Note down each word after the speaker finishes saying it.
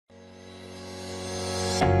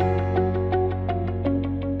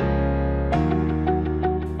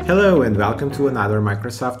Hello and welcome to another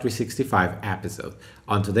Microsoft 365 episode.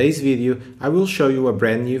 On today's video, I will show you a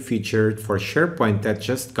brand new feature for SharePoint that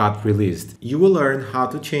just got released. You will learn how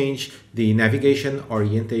to change the navigation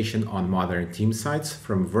orientation on modern team sites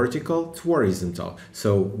from vertical to horizontal.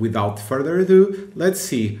 So without further ado, let's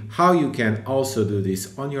see how you can also do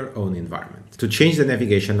this on your own environment. To change the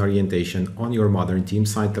navigation orientation on your modern team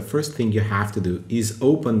site, the first thing you have to do is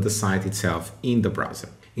open the site itself in the browser.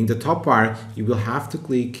 In the top bar, you will have to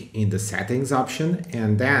click in the settings option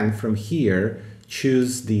and then from here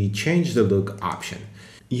choose the change the look option.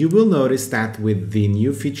 You will notice that with the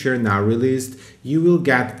new feature now released, you will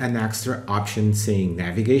get an extra option saying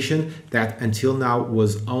navigation that until now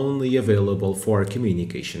was only available for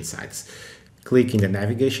communication sites. Click in the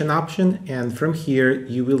navigation option and from here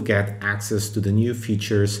you will get access to the new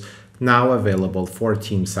features now available for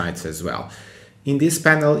team sites as well. In this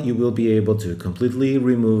panel, you will be able to completely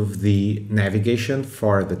remove the navigation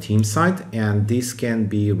for the team site, and this can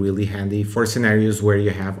be really handy for scenarios where you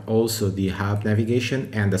have also the hub navigation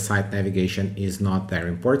and the site navigation is not that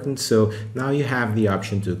important. So now you have the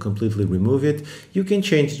option to completely remove it. You can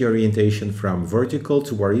change the orientation from vertical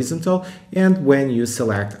to horizontal, and when you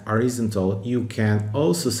select horizontal, you can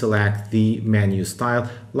also select the menu style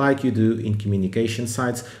like you do in communication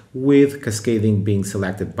sites, with cascading being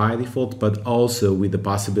selected by default, but also with the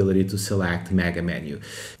possibility to select mega menu.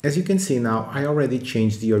 As you can see now, I already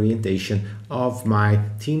changed the orientation of my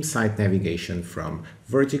team site navigation from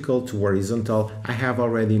vertical to horizontal. I have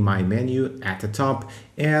already my menu at the top,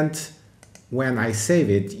 and when I save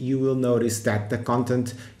it, you will notice that the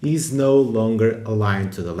content is no longer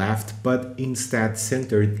aligned to the left, but instead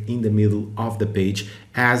centered in the middle of the page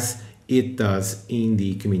as it does in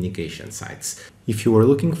the communication sites. If you were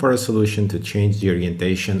looking for a solution to change the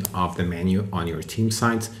orientation of the menu on your team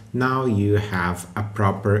sites, now you have a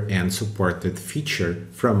proper and supported feature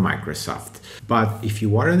from Microsoft. But if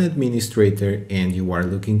you are an administrator and you are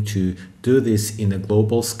looking to do this in a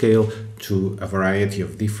global scale to a variety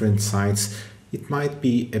of different sites, it might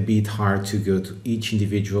be a bit hard to go to each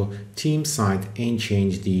individual team site and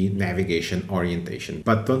change the navigation orientation.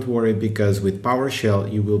 But don't worry, because with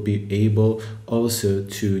PowerShell, you will be able also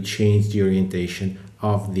to change the orientation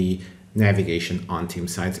of the navigation on team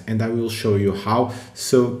sites, and I will show you how,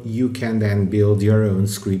 so you can then build your own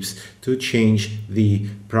scripts to change the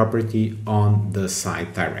property on the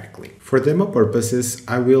site directly. For demo purposes,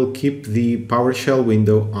 I will keep the PowerShell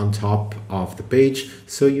window on top of the page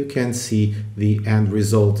so you can see the end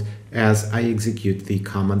result as I execute the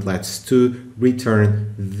command let's to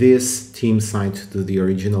return this team site to the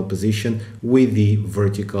original position with the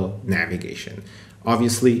vertical navigation.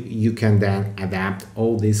 Obviously, you can then adapt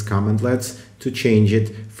all these commandlets to change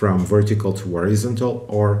it from vertical to horizontal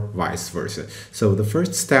or vice versa. So the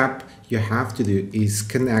first step you have to do is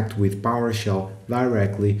connect with PowerShell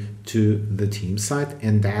directly to the team site,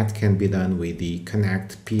 and that can be done with the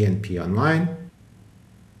Connect PNP Online.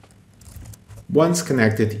 Once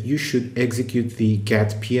connected, you should execute the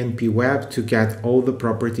get PNP web to get all the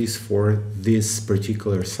properties for this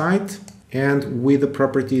particular site. And with the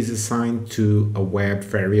properties assigned to a web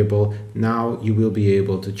variable, now you will be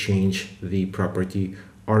able to change the property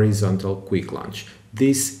horizontal quick launch.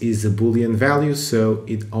 This is a Boolean value, so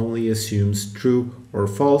it only assumes true or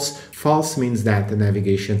false. False means that the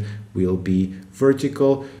navigation will be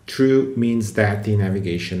vertical. True means that the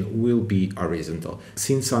navigation will be horizontal.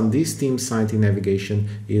 Since on this team site the navigation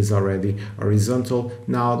is already horizontal,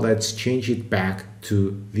 now let's change it back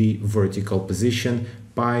to the vertical position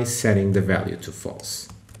by setting the value to false.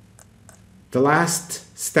 The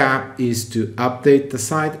last step is to update the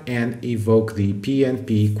site and evoke the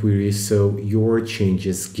PNP query so your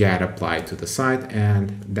changes get applied to the site,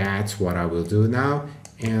 and that's what I will do now.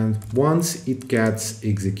 And once it gets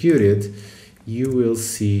executed, you will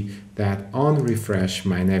see that on refresh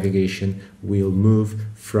my navigation will move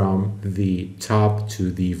from the top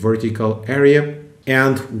to the vertical area.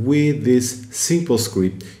 And with this simple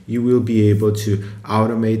script, you will be able to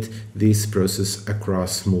automate this process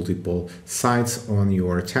across multiple sites on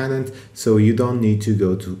your tenant, so you don't need to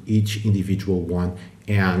go to each individual one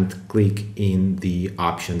and click in the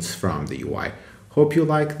options from the UI. Hope you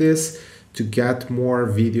like this. To get more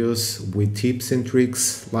videos with tips and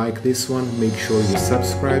tricks like this one, make sure you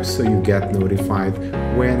subscribe so you get notified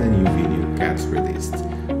when a new video gets released.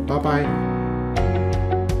 Bye bye!